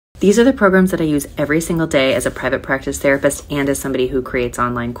These are the programs that I use every single day as a private practice therapist and as somebody who creates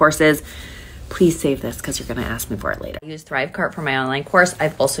online courses. Please save this because you're going to ask me for it later. I use Thrivecart for my online course.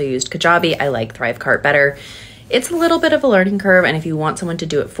 I've also used Kajabi. I like Thrivecart better. It's a little bit of a learning curve, and if you want someone to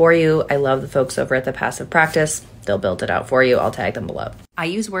do it for you, I love the folks over at The Passive Practice. They'll build it out for you. I'll tag them below. I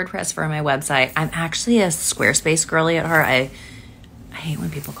use WordPress for my website. I'm actually a Squarespace girly at heart. I hate when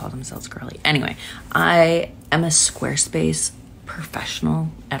people call themselves girly. Anyway, I am a Squarespace professional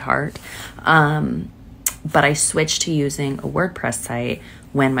at heart, but I switched to using a WordPress site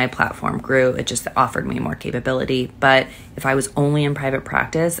when my platform grew. It just offered me more capability. But if I was only in private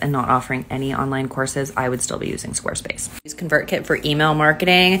practice and not offering any online courses, I would still be using Squarespace. I use ConvertKit for email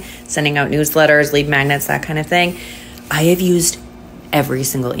marketing, sending out newsletters, lead magnets, that kind of thing. I have used every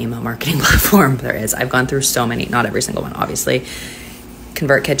single email marketing platform there is. I've gone through so many, not every single one, obviously.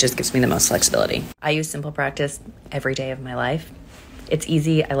 ConvertKit just gives me the most flexibility. I use Simple Practice every day of my life. It's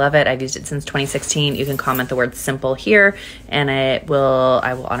easy. I love it. I've used it since 2016. You can comment the word simple here and I will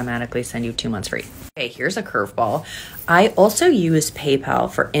automatically send you 2 months free. Okay, here's a curveball. I also use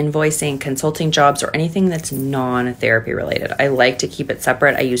PayPal for invoicing, consulting jobs, or anything that's non-therapy related. I like to keep it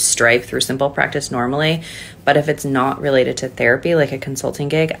separate. I use Stripe through Simple Practice normally, but if it's not related to therapy, like a consulting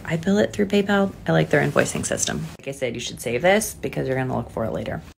gig, I bill it through PayPal. I like their invoicing system. Like I said, you should save this because you're going to look for it later.